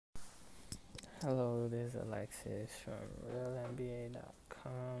Hello, this is Alexis from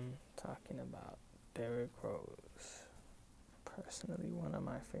RealNBA.com talking about Derrick Rose. Personally, one of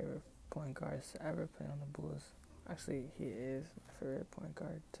my favorite point guards to ever play on the Bulls. Actually, he is my favorite point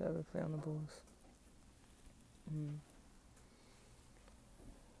guard to ever play on the Bulls.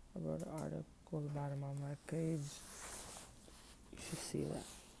 I wrote an article about him on my page. You should see that.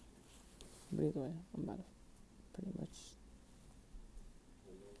 But either way, I'm about to pretty much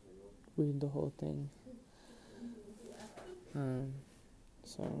read the whole thing.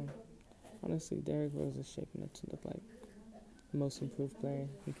 So honestly, Derrick Rose is shaping up to look like most improved player.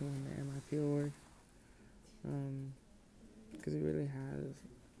 He can win the MIP award. Because he really has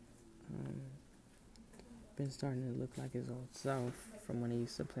been starting to look like his old self from when he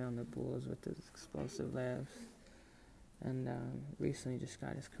used to play on the Bulls with his explosive layups. And recently just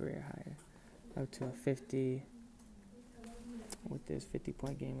got his career high up to a 50 with this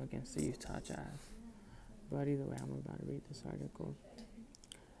 50-point game against the Utah Jazz. But either way, I'm about to read this article.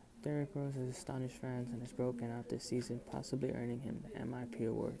 Derrick Rose has astonished fans and has broken out this season, possibly earning him the MIP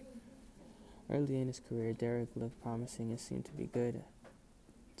award. Early in his career, Derrick looked promising and seemed to be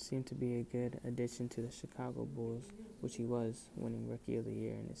a good addition to the Chicago Bulls, which he was, winning Rookie of the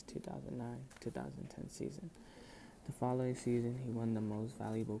Year in his 2009-2010 season. The following season, he won the Most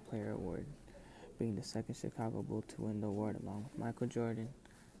Valuable Player award, being the second Chicago Bull to win the award along with Michael Jordan.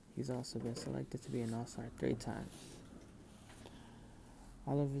 He's also been selected to be an All-Star 3 times.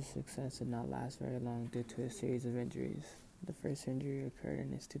 All of his success did not last very long due to a series of injuries. The first injury occurred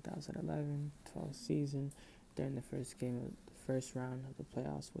in his 2011-12 season during the first game of the first round of the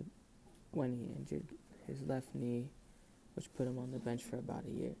playoffs when he injured his left knee, which put him on the bench for about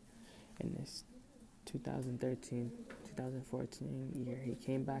a year. In this 2013-2014 year, he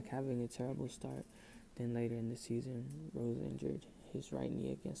came back having a terrible start. Then later in the season, Rose injured his right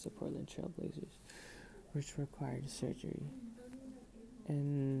knee against the Portland Trail Blazers, which required surgery.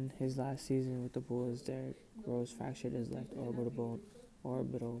 In his last season with the Bulls, Derrick Rose fractured his left orbital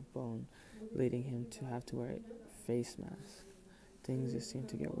bone, leading him to have to wear a face mask. Things just seemed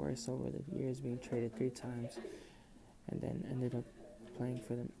to get worse over the years, being traded 3 times, and then ended up playing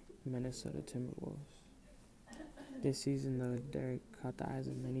for the Minnesota Timberwolves. This season, though, Derrick caught the eyes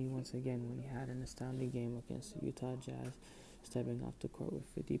of many once again when he had an astounding game against the Utah Jazz, stepping off the court with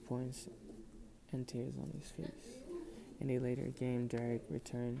 50 points and tears on his face. In a later game, Derrick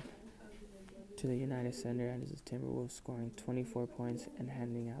returned to the United Center as the Timberwolves, scoring 24 points and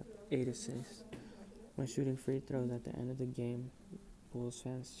handing out 8 assists. When shooting free throws at the end of the game, Bulls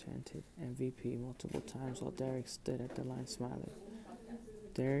fans chanted MVP multiple times while Derrick stood at the line smiling.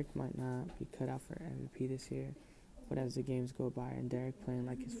 Derrick might not be cut out for MVP this year, but as the games go by and Derrick playing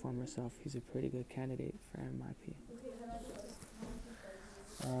like his former self, he's a pretty good candidate for MIP.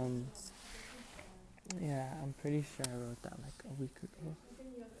 Yeah, I'm pretty sure I wrote that like a week ago.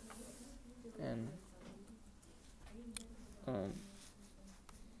 And I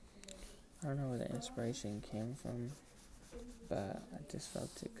don't know where the inspiration came from, but I just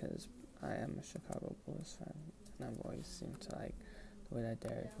felt it because I am a Chicago Bulls fan, and I've always seemed to like the way that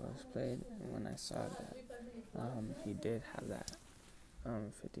Derrick Rose played. And when I saw that he did have that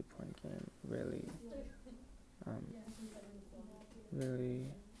 50-point game, really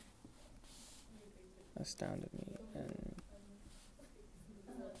astounded me and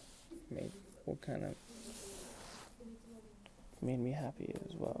made me happy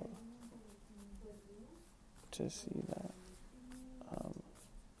as well to see that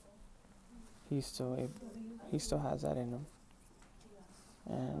he still has that in him,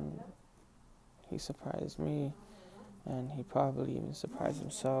 and he surprised me, and he probably even surprised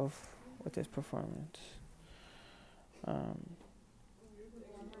himself with his performance.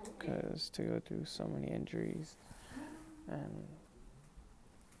 Because to go through so many injuries and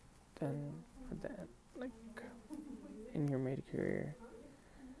then like in your mid-career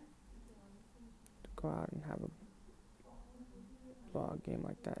to go out and have a blowout game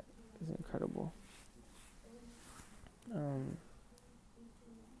like that is incredible.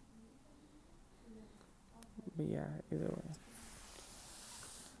 But yeah, either way,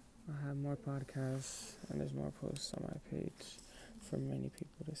 I'll have more podcasts and there's more posts on my page for many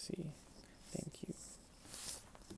people to see. Thank you.